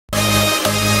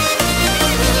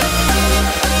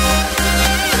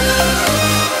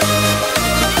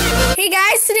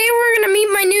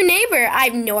I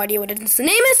have no idea what his name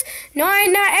is. No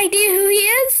idea who he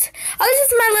is. Oh,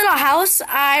 this is my little house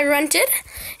I rented.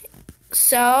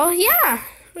 So, yeah.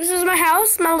 This is my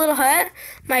house, my little hut,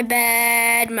 my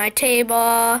bed, my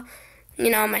table,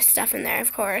 you know, my stuff in there,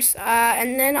 of course.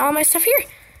 And then all my stuff here.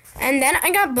 And then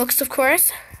I got books, of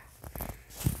course.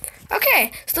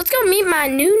 Okay, so let's go meet my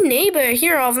new neighbor.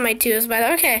 Here are all of my tools, by the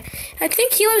way. Okay, I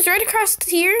think he lives right across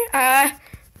here. Why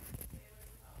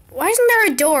isn't there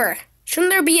a door?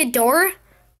 Shouldn't there be a door?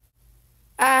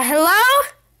 Hello?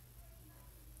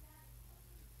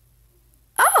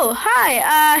 Oh,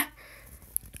 hi.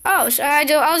 I'll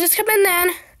just come in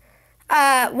then.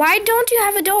 Why don't you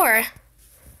have a door?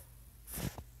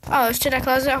 Oh, should I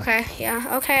close it? Okay, yeah,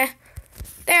 okay.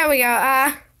 There we go.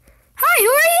 Hi, who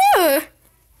are you?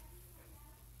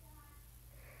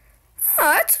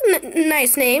 Oh, that's a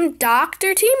nice name,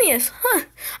 Dr. Temeyess. Huh,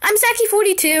 I'm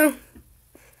Saki42.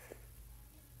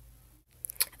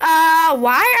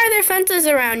 Why are there fences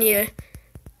around you?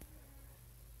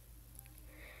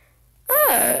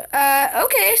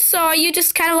 Okay, so are you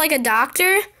just kind of like a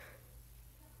doctor?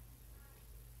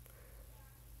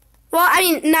 Well, I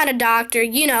mean, not a doctor,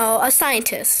 you know, a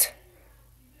scientist.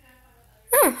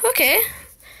 Oh, okay.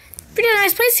 Pretty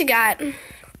nice place you got.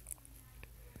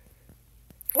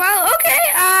 Well, okay,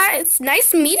 it's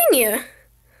nice meeting you.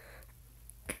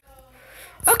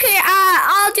 Okay,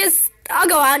 I'll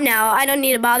go out now. I don't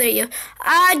need to bother you.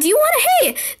 Do you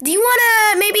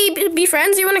wanna maybe be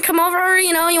friends? You wanna come over,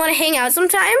 you know, you wanna hang out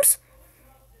sometimes?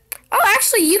 Oh,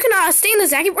 actually, you can, stay in the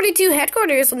Zaki42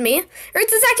 headquarters with me. Or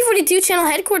it's the Zaki42 channel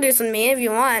headquarters with me if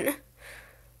you want.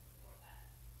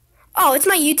 Oh, it's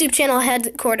my YouTube channel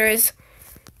headquarters.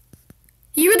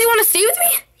 You really want to stay with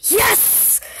me?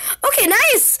 Yes! Okay,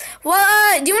 nice!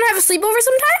 Well, do you want to have a sleepover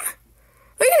sometime?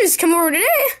 Or you can just come over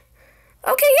today.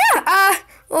 Okay, yeah,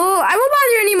 well, I won't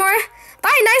bother you anymore.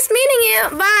 Bye, nice meeting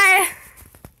you. Bye.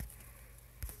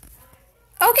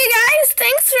 Okay, guys,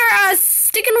 thanks for,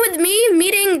 sticking with me,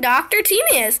 meeting Dr.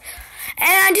 Temeyess.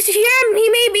 And just to hear him, he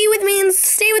may be with me and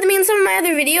stay with me in some of my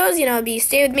other videos, you know,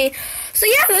 stay with me. So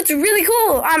yeah, that's really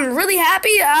cool. I'm really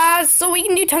happy, so we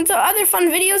can do tons of other fun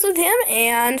videos with him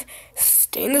and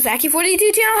stay in the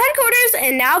Zaki42 channel headquarters.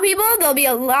 And now, people, there'll be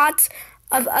a lot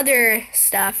of other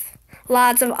stuff.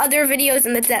 Lots of other videos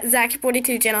in the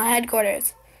Zaki42 channel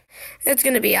headquarters. It's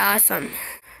gonna be awesome.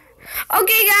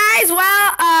 Okay, guys,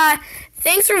 well,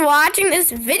 thanks for watching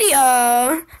this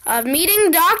video of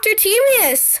meeting Dr.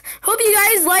 Temeyess. Hope you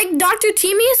guys like Dr.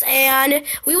 Temeyess, and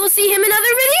we will see him in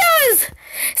other videos.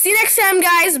 See you next time,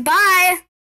 guys. Bye.